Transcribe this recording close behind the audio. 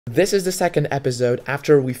This is the second episode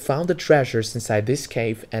after we found the treasures inside this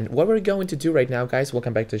cave, and what we're going to do right now, guys,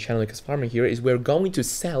 welcome back to the channel. Nikas Farmer here, is we're going to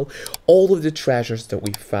sell all of the treasures that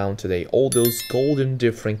we found today, all those golden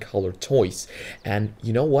different colored toys. And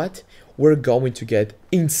you know what? We're going to get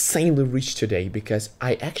insanely rich today because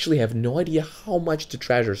I actually have no idea how much the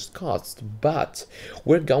treasures cost, but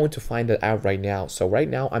we're going to find that out right now. So right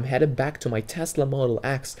now I'm headed back to my Tesla Model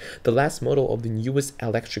X, the last model of the newest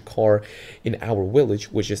electric car in our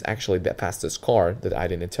village, which is actually the fastest car that I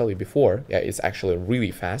didn't tell you before. Yeah, it's actually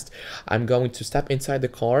really fast. I'm going to step inside the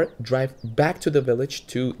car, drive back to the village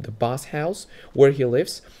to the boss house where he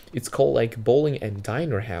lives. It's called like bowling and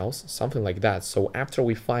diner house, something like that. So after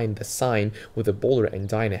we find the sign with the bowler and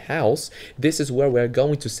diner house, this is where we're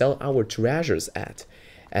going to sell our treasures at.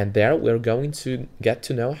 And there we're going to get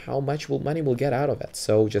to know how much money we'll get out of it.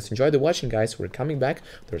 So just enjoy the watching, guys. We're coming back.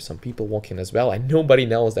 There's some people walking as well, and nobody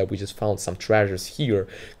knows that we just found some treasures here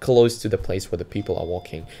close to the place where the people are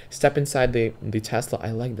walking. Step inside the Tesla.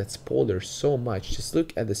 I like that spoiler so much. Just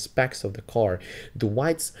look at the specs of the car. The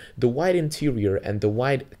white interior and the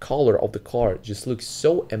white color of the car just looks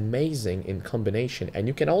so amazing in combination. And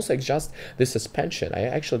you can also adjust the suspension. I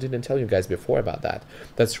actually didn't tell you guys before about that.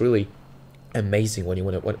 That's really amazing when you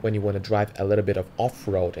want to drive a little bit of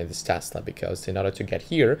off-road in this Tesla, because in order to get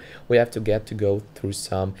here we have to go through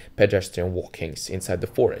some pedestrian walkings inside the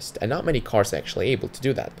forest, and not many cars are actually able to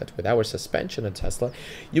do that. But with our suspension in Tesla,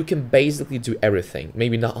 you can basically do everything.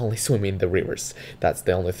 Maybe not only swim in the rivers. That's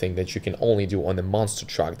the only thing that you can only do on the monster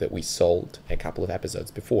truck that we sold a couple of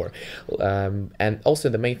episodes before. And also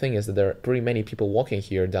the main thing is that there are pretty many people walking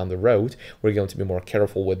here down the road. We're going to be more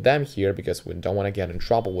careful with them here because we don't want to get in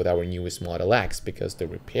trouble with our newest Model X, because the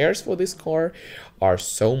repairs for this car are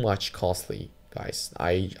so much costly, guys.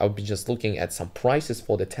 I'll be just looking at some prices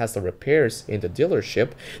for the Tesla repairs in the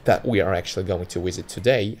dealership that we are actually going to visit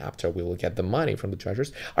today after we will get the money from the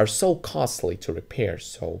treasures, are so costly to repair.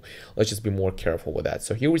 So let's just be more careful with that.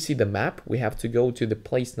 So here we see the map. We have to go to the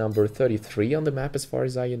place number 33 on the map as far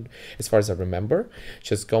as I remember.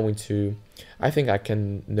 Just going to, I think I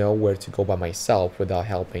can know where to go by myself without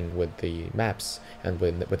helping with the maps and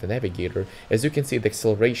with the navigator. As you can see, the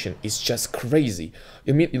acceleration is just crazy.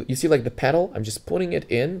 You see like the pedal, I'm just putting it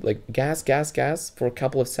in like gas for a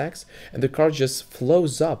couple of seconds, and the car just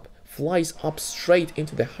flies up straight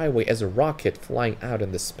into the highway as a rocket flying out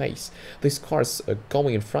in the space. These cars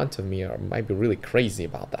going in front of me might be really crazy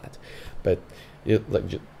about that, but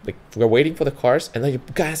like we're waiting for the cars, and then you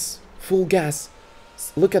gas, full gas.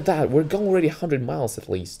 Look at that, we're going already 100 miles at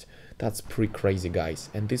least. That's pretty crazy, guys.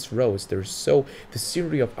 And these roads, the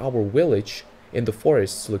scenery of our village in the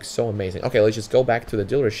forest looks so amazing. Okay, let's just go back to the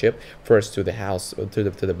dealership first, to the house, to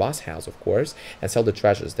the boss house, of course, and sell the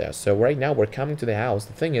treasures there. So right now we're coming to the house.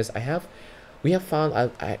 The thing is, we have found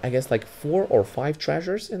I guess like 4 or 5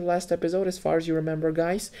 treasures in the last episode, as far as you remember,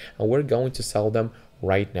 guys, and we're going to sell them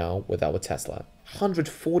right now with our Tesla.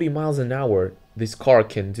 140 miles an hour this car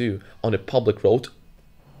can do on a public road.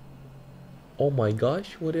 Oh my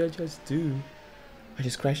gosh, what did I just do? I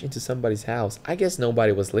just crashed into somebody's house. I guess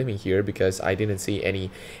nobody was living here because I didn't see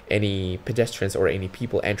any pedestrians or any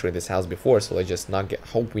people entering this house before. So let's just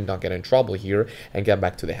hope we not get in trouble here and get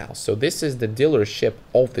back to the house. So this is the dealership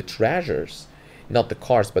of the treasures. Not the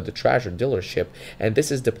cars, but the treasure dealership. And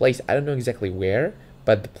this is the place, I don't know exactly where,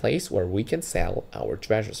 but the place where we can sell our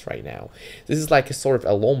treasures right now. This is like a sort of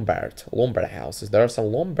a Lombard houses. There are some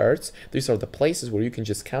Lombards. These are the places where you can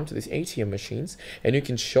just come to these ATM machines and you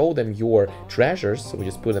can show them your treasures. So we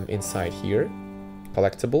just put them inside here,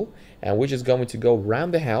 collectible, and we're just going to go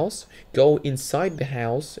around the house, go inside the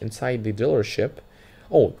house, inside the dealership.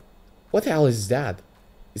 Oh, what the hell is that?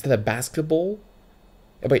 Is that a basketball?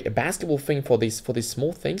 Wait, a basketball thing for these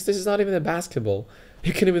small things? This is not even a basketball.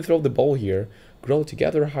 You can even throw the ball here. Grow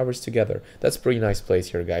together, harvest together. That's a pretty nice place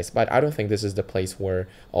here, guys. But I don't think this is the place where...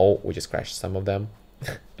 Oh, we just crashed some of them.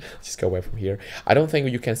 Just go away from here. I don't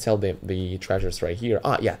think you can sell the treasures right here.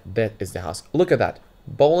 Ah, yeah, that is the house. Look at that.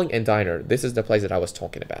 Bowling and diner. This is the place that I was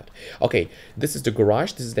talking about. Okay, this is the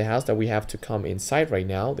garage. This is the house that we have to come inside right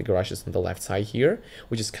now. The garage is on the left side here.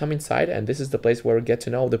 We just come inside, and this is the place where we get to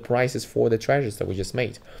know the prices for the treasures that we just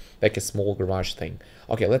made. Like a small garage thing.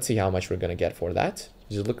 Okay, let's see how much we're gonna get for that.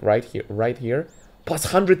 Just look right here. Plus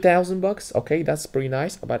 100,000 bucks. Okay, that's pretty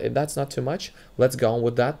nice, but that's not too much. Let's go on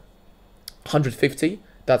with that. 150.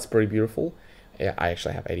 That's pretty beautiful. Yeah, I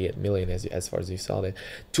actually have 88 million as far as you saw that.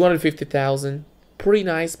 250,000. Pretty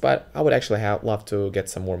nice, but I would actually love to get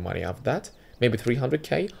some more money out of that. Maybe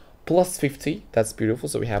 300k plus 50. That's beautiful.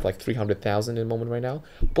 So we have like 300,000 in the moment right now.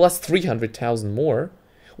 Plus 300,000 more,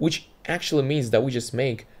 which actually means that we just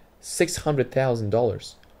make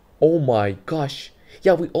 $600,000. Oh my gosh.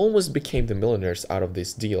 Yeah, we almost became the millionaires out of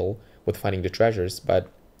this deal with finding the treasures, but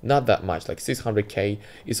not that much. Like 600k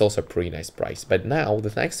is also a pretty nice price. But now, the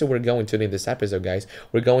next thing we're going to do in this episode, guys,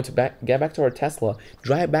 we're going to get back to our Tesla,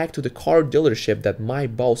 drive back to the car dealership that my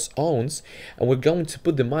boss owns, and we're going to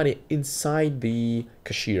put the money inside the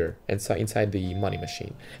cashier, inside the money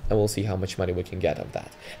machine, and we'll see how much money we can get of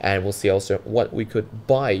that. And we'll see also what we could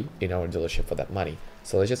buy in our dealership for that money.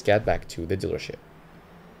 So let's just get back to the dealership.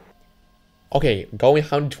 Okay, going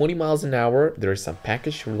 120 miles an hour, there is some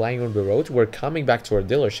package lying on the road. We're coming back to our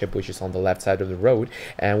dealership, which is on the left side of the road,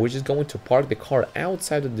 and we're just going to park the car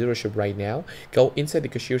outside of the dealership right now, go inside the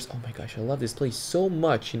cashiers. Oh my gosh, I love this place so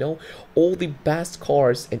much, you know, all the best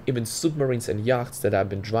cars and even submarines and yachts that I've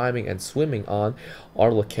been driving and swimming on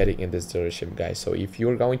are located in this dealership, guys. So if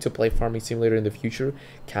you're going to play Farming Simulator in the future,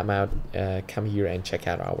 come here and check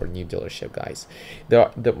out our new dealership, guys.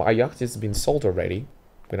 Our yacht has been sold already.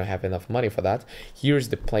 We don't have enough money for that. Here's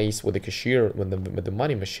the place with the cashier, with the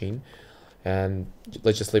money machine, and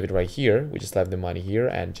let's just leave it right here. We just left the money here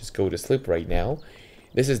and just go to sleep right now.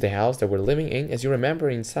 This is the house that we're living in. As you remember,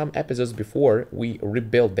 in some episodes before, we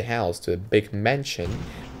rebuilt the house to a big mansion,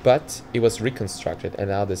 but it was reconstructed, and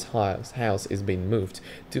now this house is being moved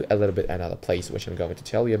to a little bit another place, which I'm going to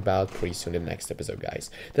tell you about pretty soon in the next episode, guys.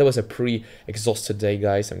 That was a pretty exhausted day,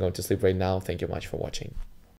 guys. I'm going to sleep right now. Thank you much for watching.